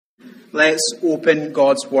Let's open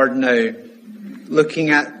God's Word now, looking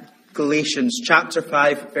at Galatians chapter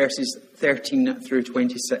 5, verses 13 through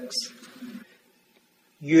 26.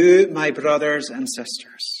 You, my brothers and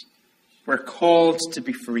sisters, were called to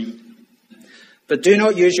be free. But do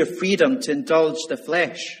not use your freedom to indulge the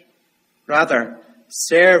flesh. Rather,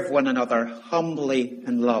 serve one another humbly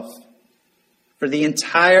in love. For the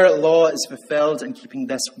entire law is fulfilled in keeping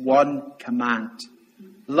this one command.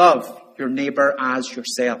 Love your neighbour as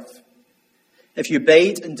yourself. If you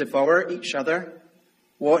bite and devour each other,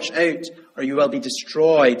 watch out, or you will be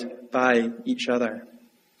destroyed by each other.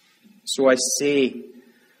 So I say,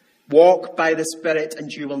 walk by the Spirit, and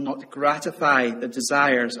you will not gratify the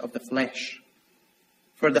desires of the flesh.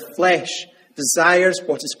 For the flesh desires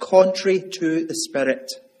what is contrary to the Spirit,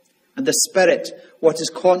 and the Spirit what is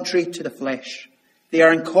contrary to the flesh. They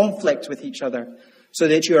are in conflict with each other, so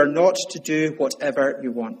that you are not to do whatever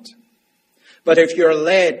you want. But if you are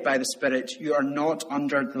led by the Spirit, you are not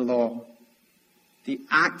under the law. The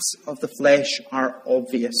acts of the flesh are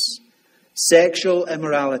obvious: sexual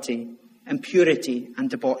immorality, impurity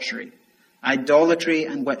and debauchery, idolatry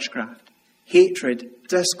and witchcraft, hatred,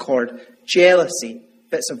 discord, jealousy,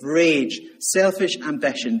 fits of rage, selfish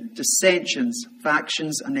ambition, dissensions,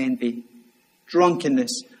 factions and envy,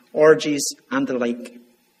 drunkenness, orgies and the like.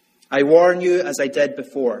 I warn you, as I did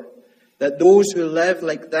before, that those who live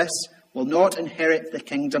like this will not inherit the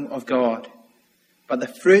kingdom of God. But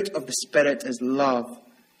the fruit of the Spirit is love,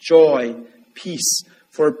 joy, peace,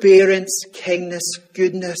 forbearance, kindness,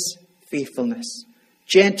 goodness, faithfulness,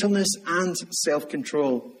 gentleness and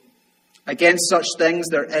self-control. Against such things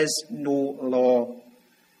there is no law.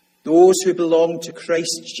 Those who belong to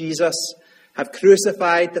Christ Jesus have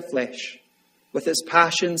crucified the flesh with its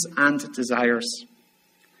passions and desires.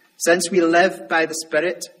 Since we live by the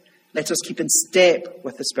Spirit, let us keep in step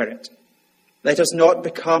with the Spirit. Let us not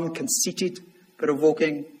become conceited,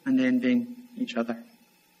 provoking and envying each other.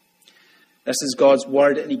 This is God's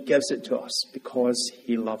word, and he gives it to us because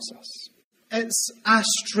he loves us. It's a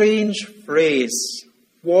strange phrase,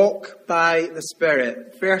 walk by the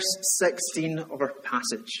Spirit. Verse 16 of our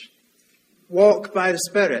passage. Walk by the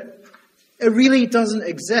Spirit. It really doesn't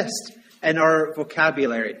exist in our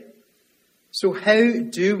vocabulary. So how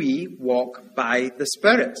do we walk by the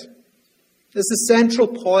Spirit? It's the central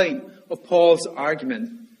point of Paul's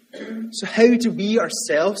argument. So how do we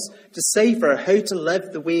ourselves decipher how to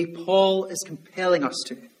live the way Paul is compelling us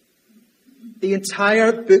to? The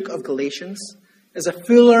entire book of Galatians is a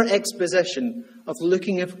fuller exposition of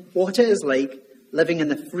looking at what it is like living in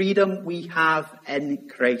the freedom we have in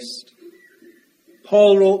Christ.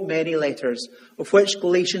 Paul wrote many letters, of which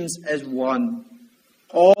Galatians is one.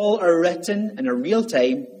 All are written in a real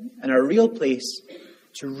time, in a real place,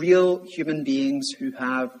 to real human beings who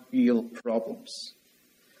have real problems.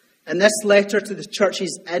 In this letter to the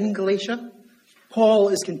churches in Galatia, Paul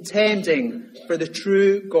is contending for the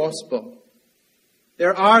true gospel.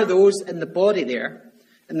 There are those in the body there,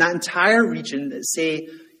 in that entire region, that say,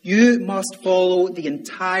 you must follow the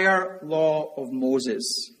entire law of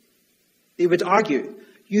Moses. They would argue,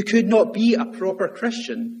 you could not be a proper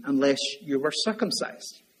Christian unless you were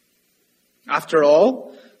circumcised. After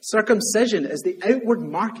all, circumcision is the outward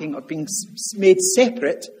marking of being made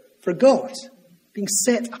separate for God, being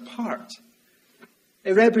set apart.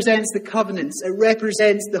 It represents the covenants. It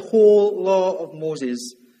represents the whole law of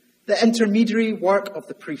Moses, the intermediary work of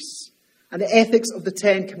the priests, and the ethics of the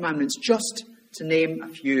 10 Commandments, just to name a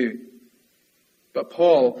few. But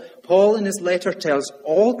Paul in his letter tells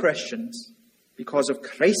all Christians, because of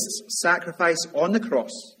Christ's sacrifice on the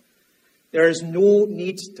cross, there is no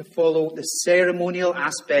need to follow the ceremonial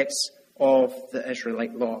aspects of the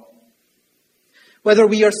Israelite law. Whether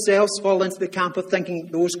we ourselves fall into the camp of thinking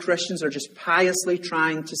those Christians are just piously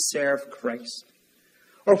trying to serve Christ,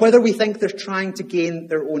 or whether we think they're trying to gain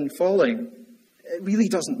their own following, it really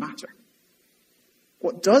doesn't matter.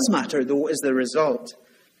 What does matter, though, is the result,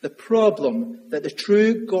 the problem that the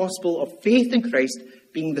true gospel of faith in Christ,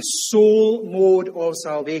 being the sole mode of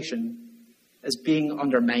salvation, is being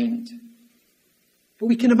undermined. But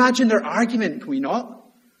we can imagine their argument, can we not?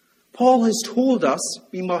 Paul has told us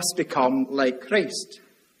we must become like Christ.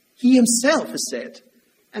 He himself has said,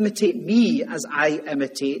 imitate me as I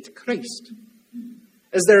imitate Christ.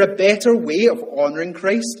 Is there a better way of honouring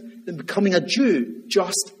Christ than becoming a Jew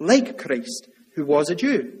just like Christ, who was a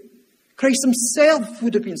Jew? Christ himself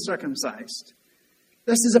would have been circumcised.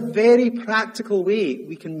 This is a very practical way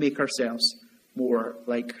we can make ourselves more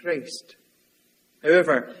like Christ.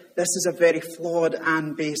 However, this is a very flawed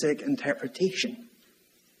and basic interpretation.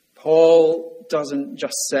 Paul doesn't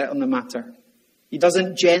just sit on the matter. He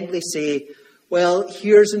doesn't gently say, Well,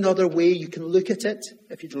 here's another way you can look at it,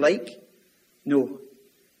 if you'd like. No.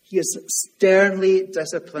 He is sternly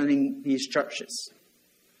disciplining these churches.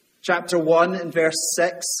 Chapter 1 and verse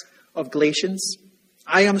 6 of Galatians.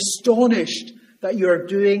 I am astonished that you are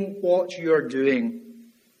doing what you are doing.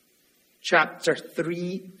 Chapter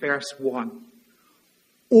 3, verse 1.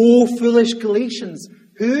 O foolish Galatians,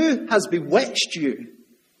 who has bewitched you?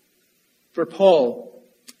 For Paul,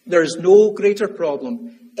 there is no greater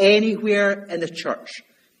problem anywhere in the church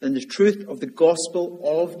than the truth of the gospel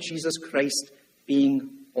of Jesus Christ being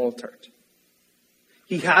altered.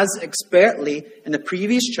 He has expertly, in the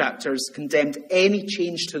previous chapters, condemned any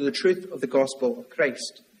change to the truth of the gospel of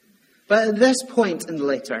Christ. But at this point in the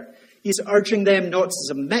letter, he's urging them not to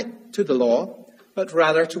submit to the law, but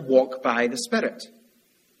rather to walk by the Spirit.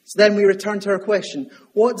 So then we return to our question,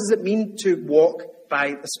 what does it mean to walk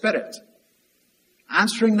by the Spirit?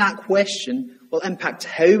 Answering that question will impact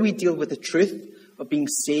how we deal with the truth of being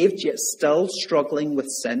saved yet still struggling with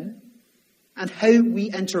sin, and how we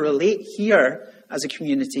interrelate here as a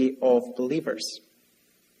community of believers.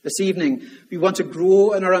 This evening, we want to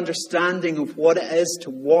grow in our understanding of what it is to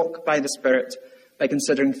walk by the Spirit by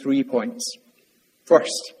considering 3 points.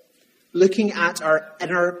 First, looking at our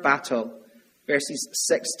inner battle, verses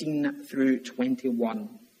 16 through 21.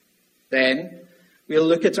 Then, we'll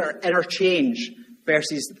look at our inner change,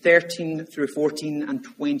 verses 13 through 14 and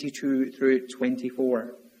 22 through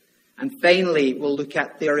 24. And finally, we'll look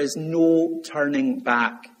at there is no turning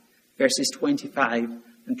back, verses 25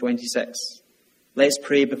 and 26. Let's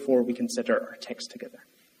pray before we consider our text together.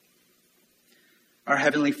 Our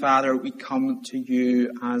Heavenly Father, we come to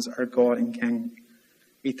you as our God and King.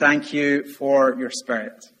 We thank you for your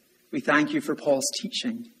Spirit. We thank you for Paul's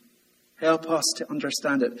teaching. Help us to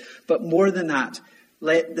understand it. But more than that,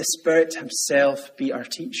 let the Spirit himself be our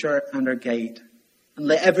teacher and our guide. And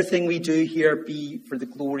let everything we do here be for the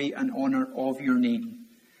glory and honour of your name.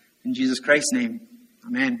 In Jesus Christ's name,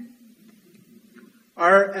 amen.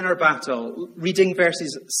 Our inner battle, reading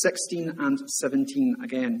verses 16 and 17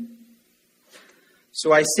 again.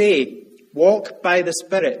 So I say, walk by the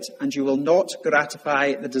Spirit, and you will not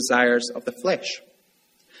gratify the desires of the flesh.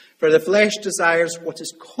 For the flesh desires what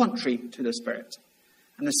is contrary to the Spirit,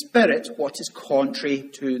 and the Spirit what is contrary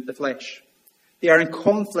to the flesh. They are in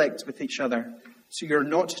conflict with each other, so you're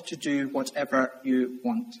not to do whatever you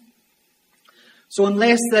want. So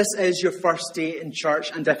unless this is your first day in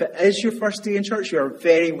church, and if it is your first day in church, you are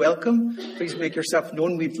very welcome. Please make yourself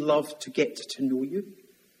known. We'd love to get to know you.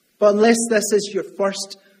 But unless this is your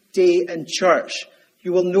first day in church,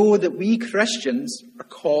 you will know that we Christians are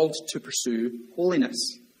called to pursue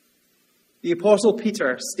holiness. The Apostle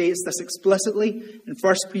Peter states this explicitly in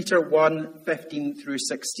 1 Peter 1, 15 through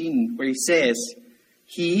 16, where he says,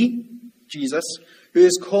 He, Jesus, who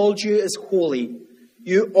has called you is holy.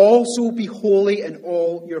 You also be holy in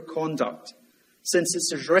all your conduct, since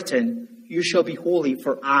it is written, You shall be holy,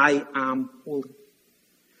 for I am holy.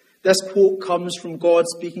 This quote comes from God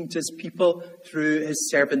speaking to his people through his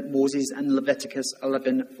servant Moses in Leviticus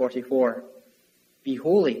 11:44. Be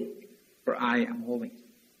holy, for I am holy.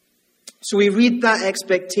 So we read that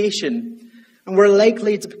expectation, and we're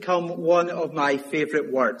likely to become one of my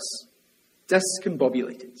favourite words,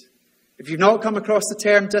 discombobulated. If you've not come across the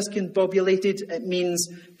term discombobulated, it means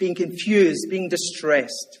being confused, being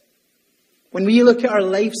distressed. When we look at our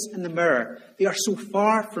lives in the mirror, they are so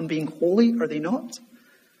far from being holy, are they not?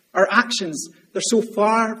 Our actions, they're so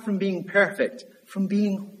far from being perfect, from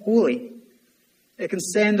being holy. It can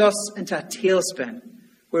send us into a tailspin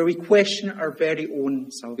where we question our very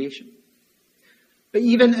own salvation. But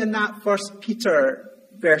even in that 1 Peter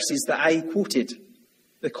verses that I quoted,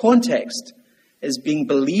 the context is being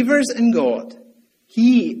believers in God.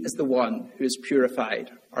 He is the one who has purified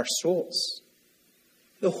our souls.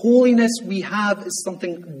 The holiness we have is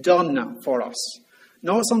something done for us,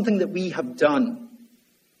 not something that we have done.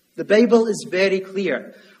 The Bible is very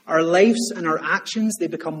clear. Our lives and our actions, they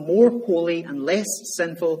become more holy and less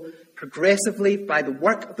sinful progressively by the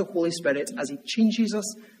work of the Holy Spirit as he changes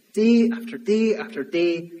us day after day after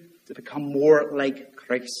day to become more like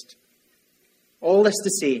Christ. All this to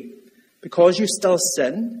say, because you still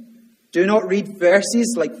sin, do not read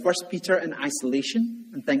verses like 1 Peter in isolation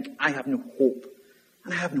and think, I have no hope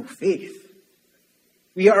and I have no faith.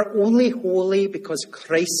 We are only holy because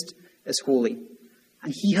Christ is holy,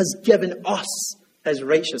 and he has given us his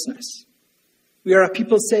righteousness. We are a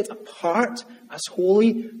people set apart as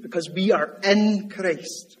holy because we are in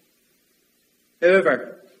Christ.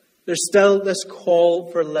 However, there's still this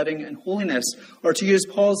call for living in holiness, or to use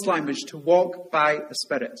Paul's language, to walk by the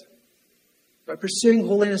Spirit. But pursuing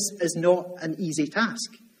holiness is not an easy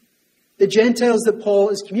task. The Gentiles that Paul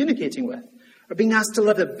is communicating with are being asked to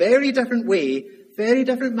live a very different way, very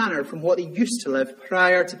different manner from what they used to live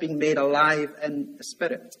prior to being made alive in the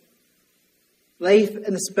Spirit. Life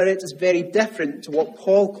in the Spirit is very different to what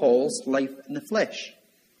Paul calls life in the flesh.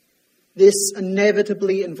 This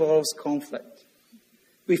inevitably involves conflict.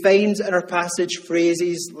 We find in our passage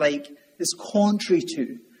phrases like is contrary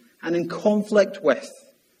to and in conflict with.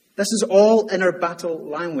 This is all inner battle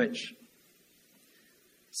language.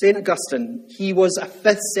 St. Augustine, he was a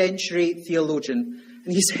 5th century theologian,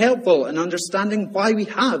 and he's helpful in understanding why we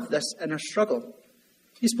have this inner struggle.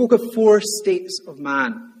 He spoke of 4 states of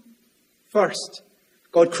man. First,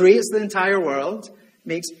 God creates the entire world,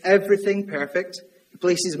 makes everything perfect. He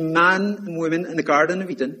places man and woman in the Garden of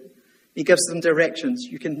Eden. He gives them directions.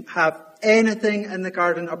 You can have anything in the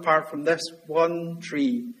garden apart from this one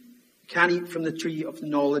tree. You can't eat from the tree of the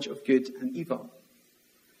knowledge of good and evil.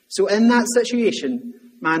 So in that situation,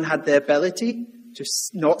 man had the ability to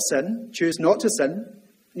not sin, choose not to sin,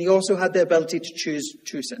 and he also had the ability to choose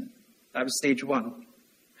to sin. That was stage 1.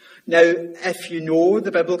 Now, if you know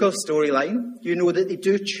the biblical storyline, you know that they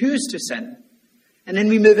do choose to sin. And then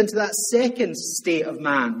we move into that second state of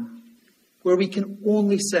man, where we can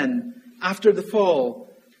only sin after the fall.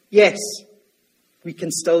 Yes, we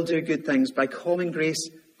can still do good things. By common grace,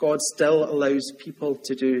 God still allows people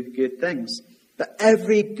to do good things. But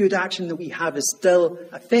every good action that we have is still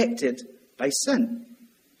affected by sin.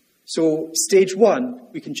 So, stage 1,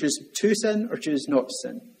 we can choose to sin or choose not to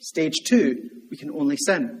sin. Stage 2, we can only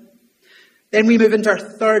sin. Then we move into our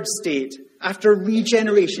third state. After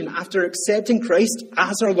regeneration, after accepting Christ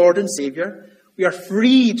as our Lord and Saviour, we are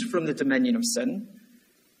freed from the dominion of sin,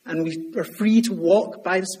 and we are free to walk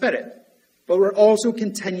by the Spirit. But we're also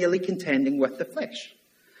continually contending with the flesh.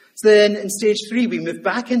 So then in stage 3, we move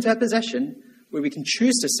back into a position where we can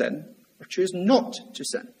choose to sin or choose not to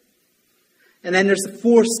sin. And then there's the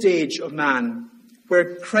 4th stage of man,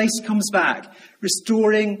 where Christ comes back,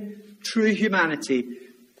 restoring true humanity,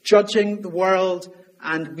 judging the world,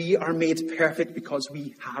 and we are made perfect because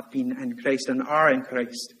we have been in Christ and are in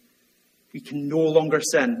Christ. We can no longer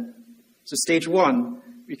sin. So stage 1,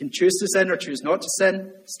 we can choose to sin or choose not to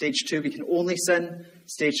sin. Stage 2, we can only sin.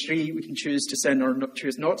 Stage 3, we can choose to sin or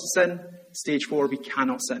choose not to sin. Stage 4, we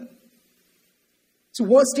cannot sin. So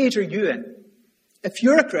what stage are you in? If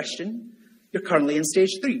you're a Christian, you're currently in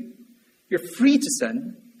stage 3. You're free to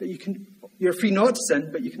sin, but you're free not to sin,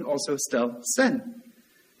 but you can also still sin.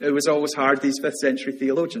 It was always hard, these 5th century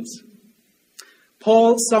theologians.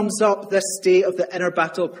 Paul sums up this state of the inner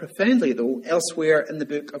battle profoundly, though, elsewhere in the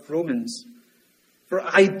book of Romans. For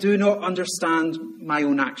I do not understand my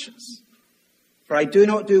own actions. For I do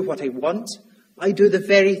not do what I want. I do the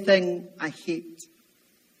very thing I hate.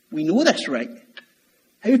 We know this, right?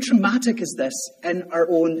 How traumatic is this in our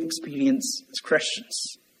own experience as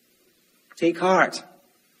Christians? Take heart.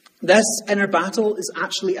 This inner battle is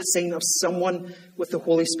actually a sign of someone with the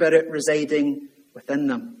Holy Spirit residing within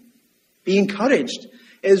them. Be encouraged.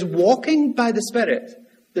 It is walking by the Spirit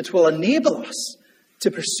that will enable us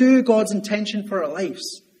to pursue God's intention for our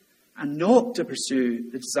lives and not to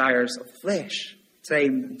pursue the desires of the flesh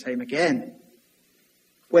time and time again.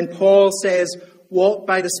 When Paul says, walk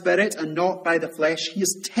by the Spirit and not by the flesh, he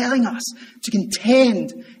is telling us to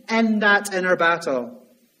contend in that inner battle,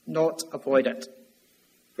 not avoid it.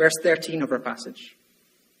 Verse 13 of our passage.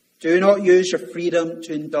 Do not use your freedom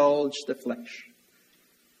to indulge the flesh.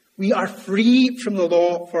 We are free from the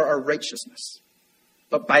law for our righteousness.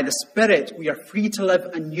 But by the Spirit, we are free to live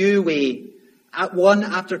a new way, at one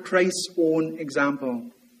after Christ's own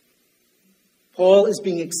example. Paul is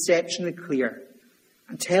being exceptionally clear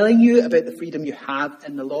and telling you about the freedom you have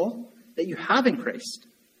in the law, that you have in Christ.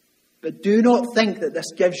 But do not think that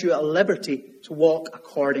this gives you a liberty to walk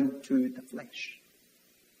according to the flesh.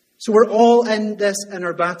 So we're all in this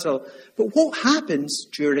inner battle. But what happens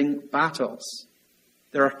during battles?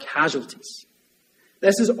 There are casualties.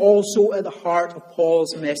 This is also at the heart of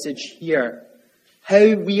Paul's message here.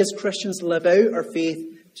 How we as Christians live out our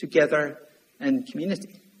faith together in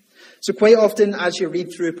community. So quite often as you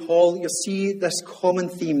read through Paul, you'll see this common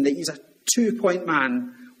theme that he's a 2-point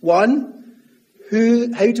man. One,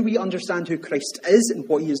 how do we understand who Christ is and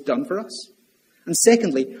what he has done for us? And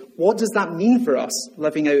secondly, what does that mean for us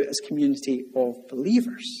living out as a community of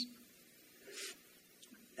believers?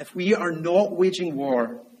 If we are not waging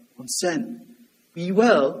war on sin, we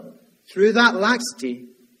will, through that laxity,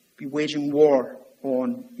 be waging war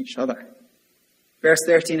on each other. Verse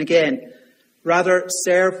 13 again, rather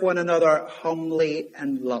serve one another humbly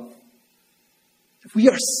in love. If we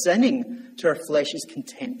are sinning to our flesh's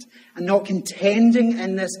content and not contending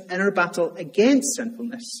in this inner battle against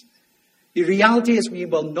sinfulness, The reality is we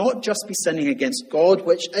will not just be sinning against God,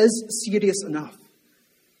 which is serious enough,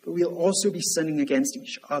 but we'll also be sinning against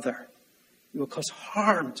each other. We will cause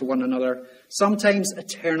harm to one another, sometimes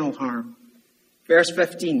eternal harm. Verse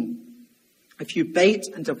 15, if you bite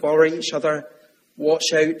and devour each other,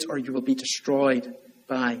 watch out or you will be destroyed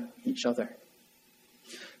by each other.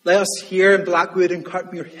 Let us here in Blackwood and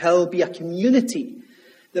Kirkmuir Hill be a community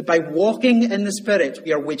that by walking in the Spirit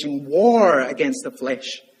we are waging war against the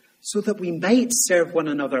flesh so that we might serve one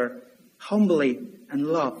another humbly and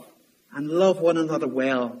love one another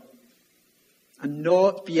well, and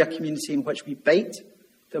not be a community in which we bite,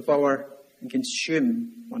 devour and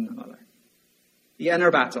consume one another. The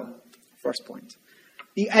inner battle, first point.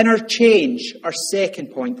 The inner change, our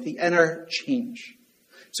second point, the inner change.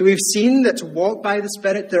 So we've seen that to walk by the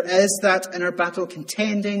Spirit, there is that inner battle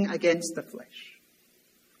contending against the flesh.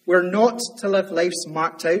 We're not to live lives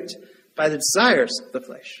marked out by the desires of the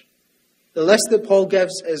flesh. The list that Paul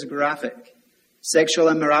gives is graphic. Sexual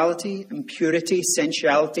immorality, impurity,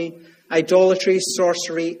 sensuality, idolatry,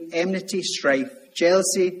 sorcery, enmity, strife,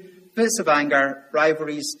 jealousy, fits of anger,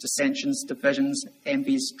 rivalries, dissensions, divisions,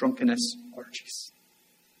 envies, drunkenness, orgies.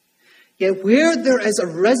 Yet where there is a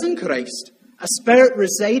risen Christ, a Spirit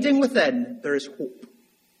residing within, there is hope.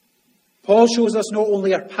 Paul shows us not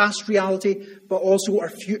only our past reality, but also our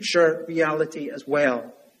future reality as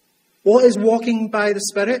well. What is walking by the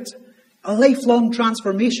Spirit? A lifelong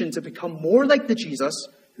transformation to become more like the Jesus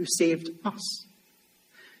who saved us.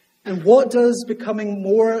 And what does becoming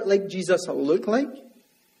more like Jesus look like?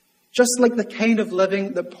 Just like the kind of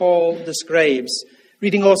living that Paul describes.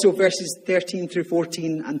 Reading also verses 13 through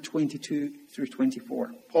 14 and 22 through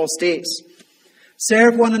 24. Paul states,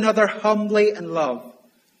 serve one another humbly in love,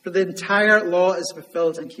 for the entire law is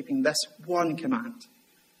fulfilled in keeping this one command.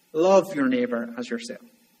 Love your neighbour as yourself.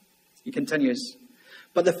 He continues,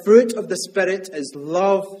 but the fruit of the Spirit is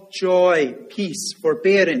love, joy, peace,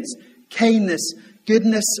 forbearance, kindness,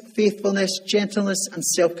 goodness, faithfulness, gentleness, and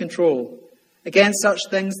self-control. Against such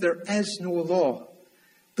things there is no law.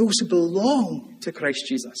 Those who belong to Christ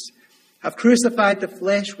Jesus have crucified the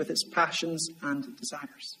flesh with its passions and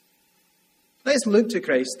desires. Let's look to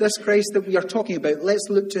Christ, this Christ that we are talking about. Let's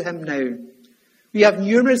look to him now. We have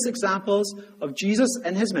numerous examples of Jesus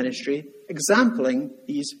in his ministry, exempling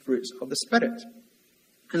these fruits of the Spirit.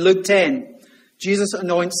 In Luke 10, Jesus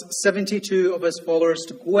anoints 72 of his followers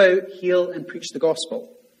to go out, heal, and preach the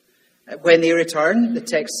gospel. When they return, the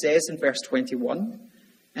text says in verse 21,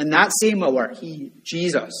 in that same hour, he,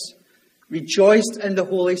 Jesus, rejoiced in the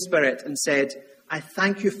Holy Spirit and said, I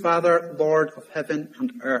thank you, Father, Lord of heaven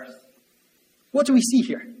and earth. What do we see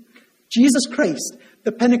here? Jesus Christ,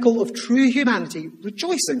 the pinnacle of true humanity,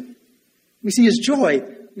 rejoicing. We see his joy,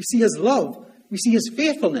 we see his love, we see his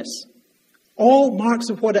faithfulness. All marks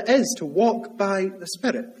of what it is to walk by the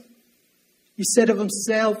Spirit. He said of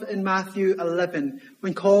himself in Matthew 11,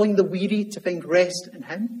 when calling the weary to find rest in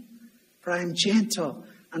him, for I am gentle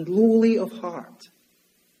and lowly of heart.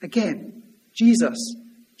 Again, Jesus,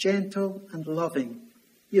 gentle and loving.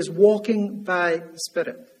 He is walking by the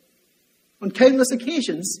Spirit. On countless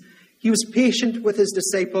occasions, he was patient with his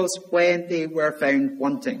disciples when they were found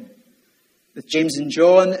wanting. With James and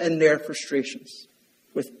John in their frustrations.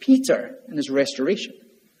 With Peter in his restoration.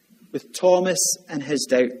 With Thomas in his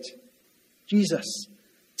doubt. Jesus,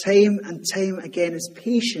 time and time again, is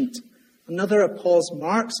patient. Another of Paul's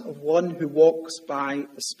marks of one who walks by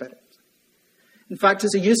the Spirit. In fact,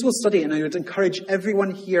 it's a useful study, and I would encourage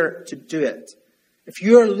everyone here to do it. If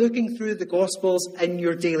you are looking through the Gospels in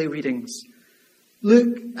your daily readings,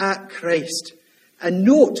 look at Christ and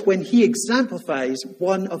note when he exemplifies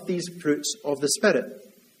one of these fruits of the Spirit.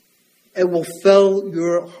 It will fill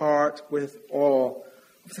your heart with awe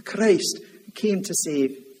of the Christ who came to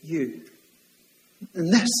save you.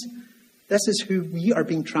 And this is who we are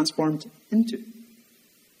being transformed into.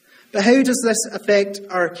 But how does this affect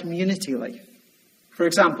our community life? For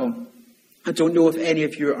example, I don't know if any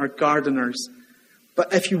of you are gardeners,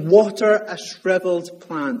 but if you water a shriveled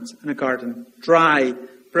plant in a garden, dry,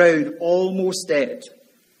 brown, almost dead,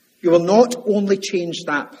 you will not only change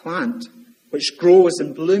that plant, which grows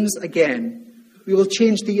and blooms again, we will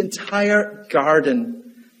change the entire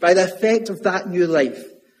garden by the effect of that new life.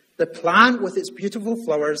 The plant with its beautiful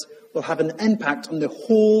flowers will have an impact on the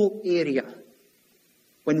whole area.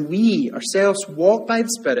 When we ourselves walk by the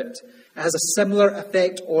Spirit, it has a similar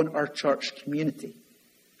effect on our church community.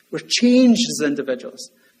 We're changed as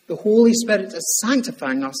individuals. The Holy Spirit is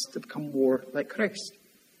sanctifying us to become more like Christ.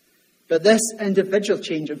 But this individual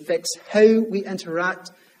change affects how we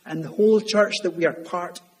interact in the whole church that we are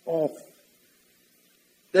part of.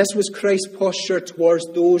 This was Christ's posture towards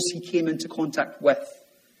those he came into contact with.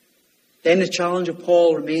 Then the challenge of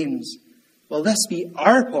Paul remains, will this be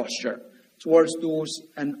our posture towards those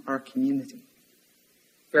in our community?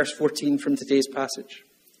 Verse 14 from today's passage.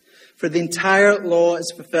 For the entire law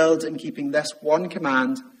is fulfilled in keeping this one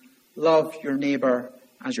command, love your neighbour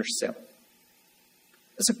as yourself.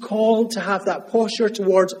 It's a call to have that posture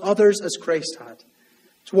towards others as Christ had,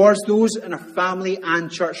 towards those in our family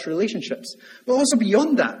and church relationships, but also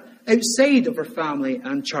beyond that, outside of our family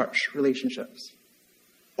and church relationships.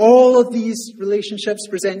 All of these relationships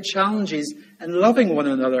present challenges in loving one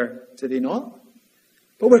another, do they not?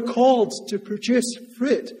 But we're called to produce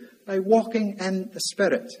fruit by walking in the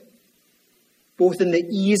Spirit, both in the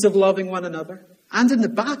ease of loving one another and in the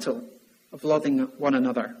battle of loving one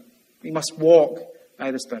another. We must walk by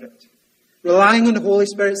the Spirit, relying on the Holy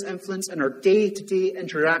Spirit's influence in our day-to-day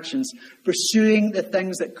interactions, pursuing the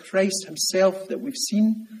things that Christ himself, that we've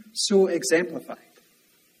seen, so exemplified.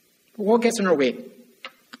 But what gets in our way?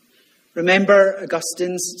 Remember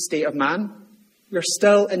Augustine's state of man? We're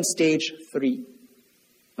still in stage 3.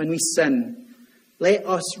 When we sin, let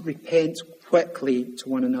us repent quickly to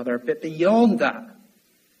one another. But beyond that,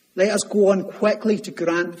 let us go on quickly to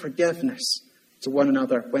grant forgiveness to one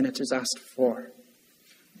another when it is asked for.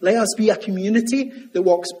 Let us be a community that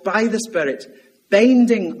walks by the Spirit,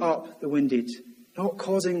 binding up the wounded, not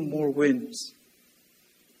causing more wounds.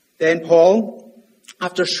 Then Paul,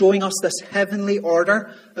 after showing us this heavenly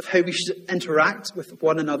order of how we should interact with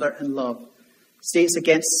one another in love, states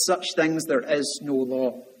against such things there is no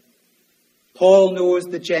law. Paul knows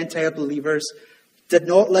the Gentile believers did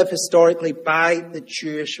not live historically by the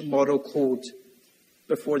Jewish moral code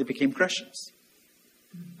before they became Christians.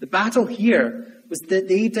 The battle here was that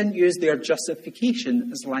they didn't use their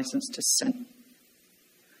justification as license to sin.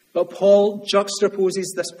 But Paul juxtaposes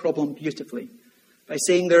this problem beautifully by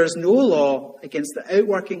saying there is no law against the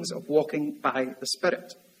outworkings of walking by the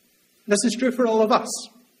Spirit. This is true for all of us,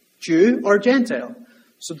 Jew or Gentile.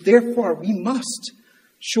 So therefore we must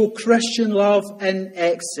show Christian love in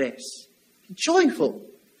excess. Be joyful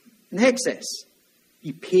in excess.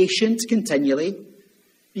 Be patient continually.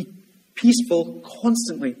 Be peaceful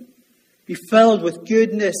constantly. Be filled with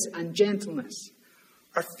goodness and gentleness.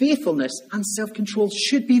 Our faithfulness and self-control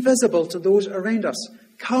should be visible to those around us,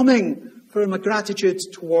 coming from a gratitude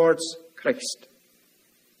towards Christ.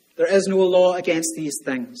 There is no law against these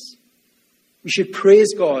things. We should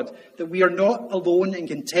praise God that we are not alone in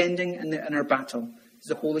contending in the inner battle, as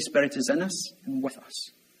the Holy Spirit is in us and with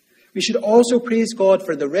us. We should also praise God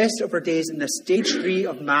for the rest of our days in this stage 3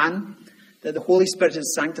 of man, that the Holy Spirit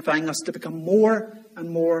is sanctifying us to become more and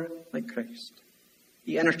more like Christ.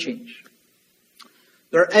 The interchange.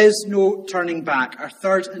 There is no turning back. Our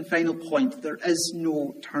third and final point, there is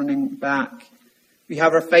no turning back. We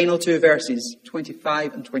have our final 2 verses,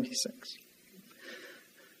 25 and 26.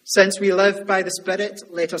 Since we live by the Spirit,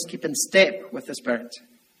 let us keep in step with the Spirit.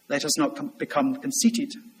 Let us not become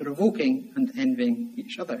conceited, provoking and envying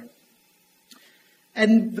each other.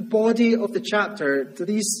 In the body of the chapter, do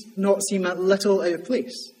these not seem a little out of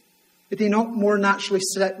place? Would they not more naturally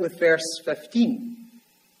sit with verse 15?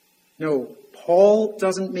 No, Paul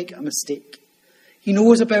doesn't make a mistake. He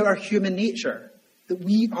knows about our human nature, that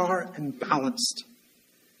we are imbalanced.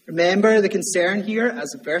 Remember the concern here,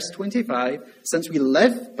 as in verse 25, since we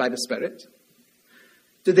live by the Spirit.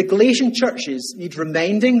 Do the Galatian churches need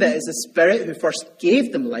reminding that it is the Spirit who first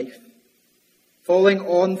gave them life? Following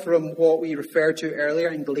on from what we referred to earlier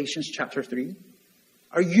in Galatians chapter 3.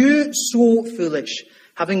 Are you so foolish,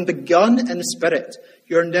 having begun in the Spirit,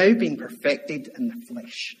 you are now being perfected in the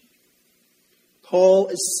flesh? Paul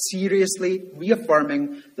is seriously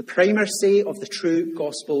reaffirming the primacy of the true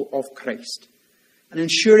gospel of Christ and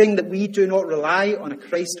ensuring that we do not rely on a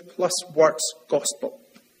Christ plus works gospel.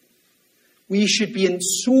 We should be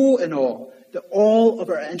so in awe that all of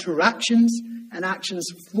our interactions and actions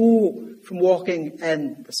flow from walking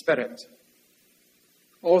in the Spirit.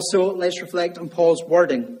 Also, let's reflect on Paul's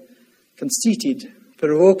wording, conceited,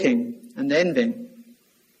 provoking, and envying.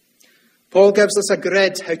 Paul gives us a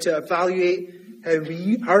grid how to evaluate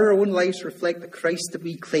how our own lives reflect the Christ that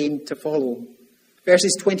we claim to follow.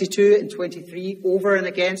 Verses 22 and 23 over and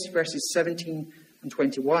against verses 17 and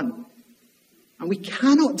 21. And we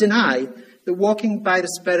cannot deny that walking by the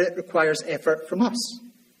Spirit requires effort from us.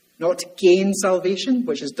 Not to gain salvation,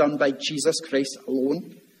 which is done by Jesus Christ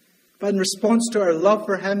alone, but in response to our love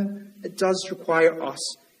for him, it does require us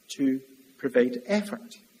to provide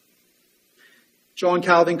effort. John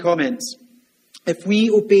Calvin comments, if we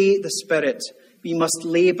obey the Spirit, we must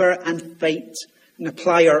labour and fight and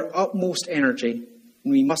apply our utmost energy,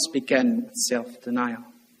 and we must begin with self-denial.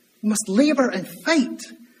 We must labour and fight.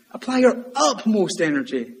 Apply our utmost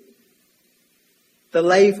energy. The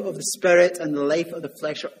life of the Spirit and the life of the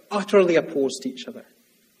flesh are utterly opposed to each other.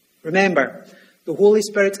 Remember, the Holy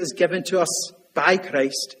Spirit is given to us by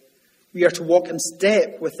Christ. We are to walk in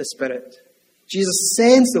step with the Spirit. Jesus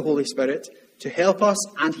sends the Holy Spirit to help us,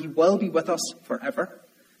 and he will be with us forever.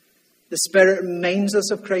 The Spirit reminds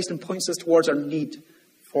us of Christ and points us towards our need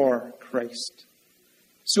for Christ.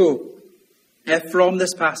 So, if from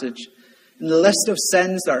this passage, in the list of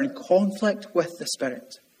sins that are in conflict with the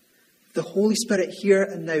Spirit, the Holy Spirit here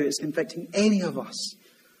and now is convicting any of us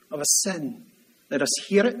of a sin, let us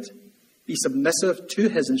hear it, be submissive to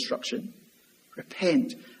his instruction,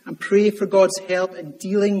 repent, and pray for God's help in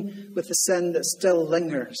dealing with the sin that still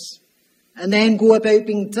lingers, and then go about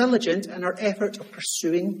being diligent in our effort of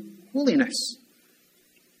pursuing holiness.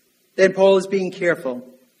 Then Paul is being careful.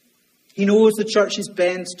 He knows the church's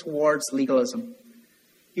bent towards legalism.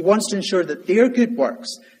 He wants to ensure that their good works,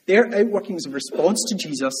 their outworkings of response to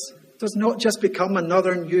Jesus, does not just become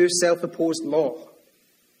another new self-imposed law.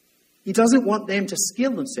 He doesn't want them to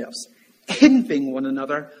scale themselves, envying one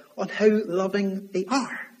another on how loving they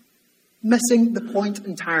are, missing the point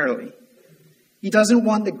entirely. He doesn't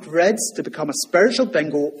want the grids to become a spiritual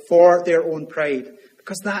bingo for their own pride,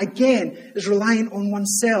 because that again is relying on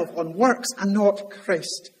oneself, on works and not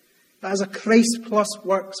Christ. That is a Christ plus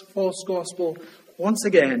works false gospel once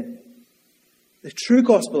again. The true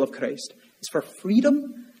gospel of Christ is for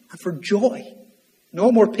freedom and for joy,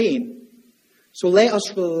 not more pain. So let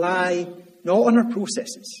us rely not on our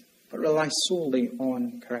processes, but rely solely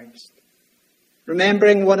on Christ.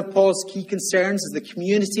 Remembering one of Paul's key concerns is the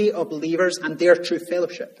community of believers and their true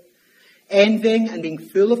fellowship. Envying and being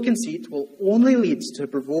full of conceit will only lead to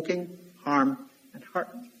provoking harm and hurt.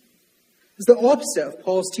 It's the opposite of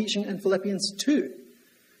Paul's teaching in Philippians 2.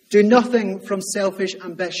 Do nothing from selfish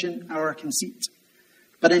ambition or conceit,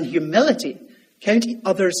 but in humility count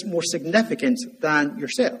others more significant than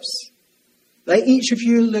yourselves. Let each of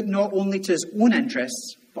you look not only to his own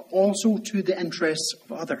interests, but also to the interests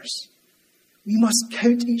of others. We must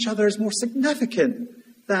count each other as more significant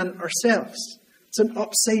than ourselves. It's an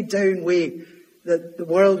upside-down way that the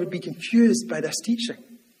world would be confused by this teaching.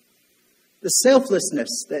 The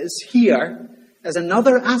selflessness that is here is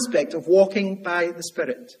another aspect of walking by the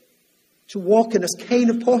Spirit. To walk in this kind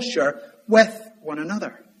of posture with one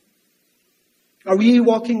another. Are we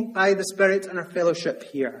walking by the Spirit in our fellowship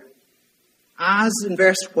here? As in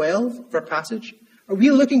verse 12 of our passage, are we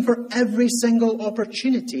looking for every single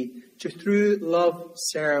opportunity to, through love,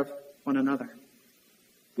 serve one another?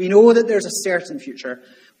 We know that there's a certain future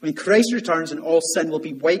when Christ returns and all sin will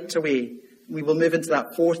be wiped away. We will move into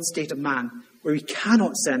that fourth state of man where we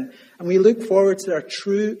cannot sin, and we look forward to our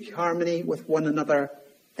true harmony with one another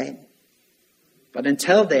then. But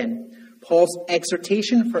until then, Paul's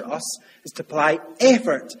exhortation for us is to apply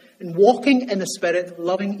effort in walking in the Spirit,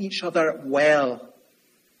 loving each other well.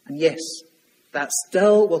 And yes, that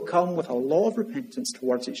still will come with a lot of repentance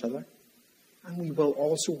towards each other. And we will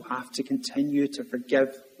also have to continue to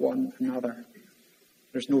forgive one another.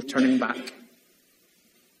 There's no turning back.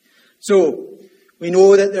 So, we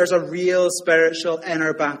know that there's a real spiritual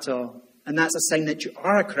inner battle. And that's a sign that you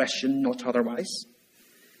are a Christian, not otherwise.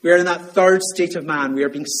 We are in that third state of man. We are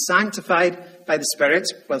being sanctified by the Spirit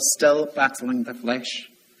while still battling the flesh.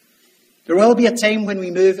 There will be a time when we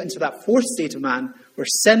move into that fourth state of man where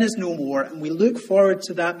sin is no more, and we look forward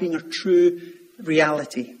to that being a true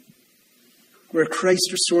reality, where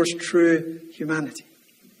Christ restores true humanity.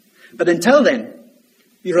 But until then,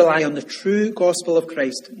 we rely on the true gospel of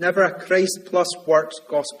Christ, never a Christ plus works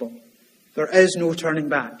gospel. There is no turning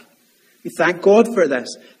back. We thank God for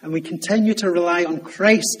this, and we continue to rely on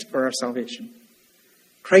Christ for our salvation.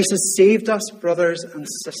 Christ has saved us, brothers and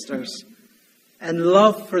sisters. In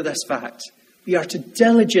love for this fact, we are to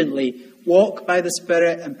diligently walk by the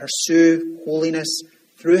Spirit and pursue holiness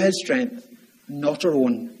through his strength, not our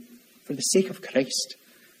own, for the sake of Christ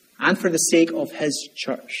and for the sake of his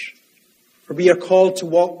church. For we are called to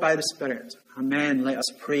walk by the Spirit. Amen. Let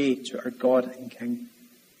us pray to our God and King.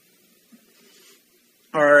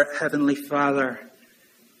 Our Heavenly Father,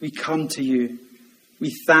 we come to you.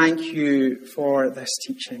 We thank you for this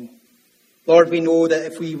teaching. Lord, we know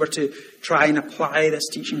that if we were to try and apply this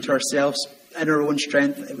teaching to ourselves in our own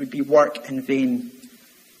strength, it would be work in vain.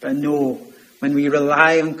 But no, when we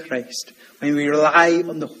rely on Christ, when we rely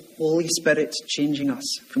on the Holy Spirit changing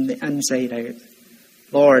us from the inside out,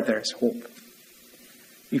 Lord, there is hope.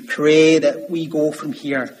 We pray that we go from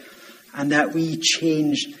here and that we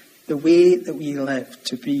change the way that we live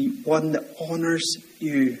to be one that honours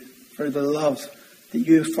you for the love that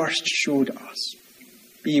you first showed us.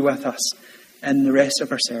 be with us in the rest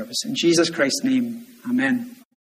of our service. In Jesus Christ's name, amen.